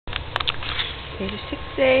It's 6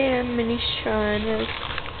 a.m. and he's trying to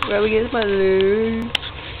rub against my leg.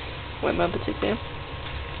 What, am I up at 6 a.m.?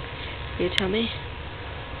 You tell me?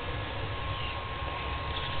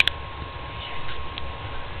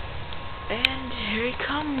 And here he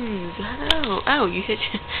comes. Hello. Oh, you hit.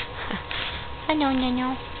 I know,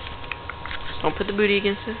 no. Don't put the booty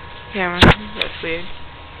against the camera. That's weird.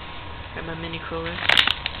 Got my mini cooler.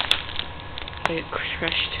 I get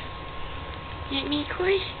crushed. Yeah, me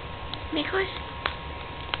coy. Me coy.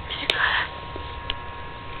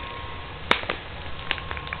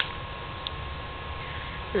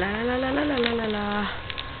 La la la la la la la la.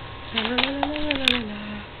 La la la la la la la la.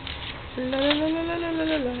 La la la la la la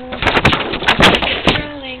la la.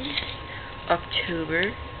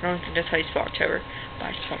 October. I don't think that's how you spell October, but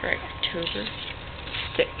I spelled right. October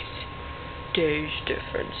 6th. Days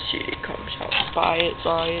difference. CD comes out. Buy it,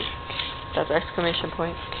 buy it. That's exclamation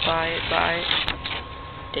point. Buy it, buy it.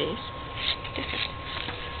 Days different.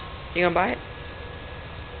 You gonna buy it?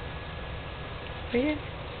 Wait.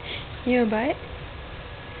 You gonna buy it?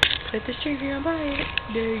 Click the string if you're gonna buy it.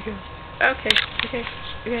 There you go. Okay,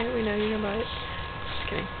 we know you're gonna buy it. Just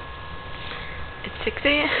kidding. It's 6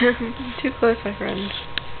 a.m. Too close, my friend.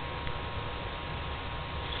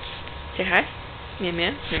 Say hi. Meow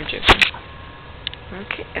meow. No, I'm joking.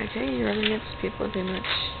 Okay, you're rubbing against people too much.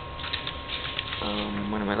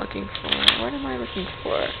 What am I looking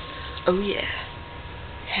for? Oh yeah.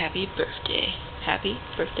 Happy birthday. Happy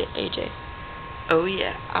birthday, AJ. Oh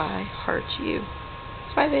yeah, I heart you.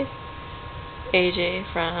 Bye, babe. AJ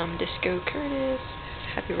from Disco Curtis.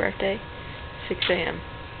 Happy birthday. 6 a.m.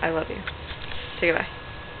 I love you. Say goodbye.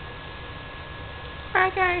 Bye,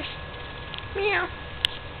 guys. Meow.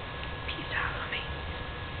 Peace out, mommy.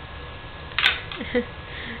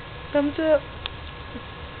 Thumbs up.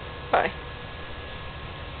 Bye.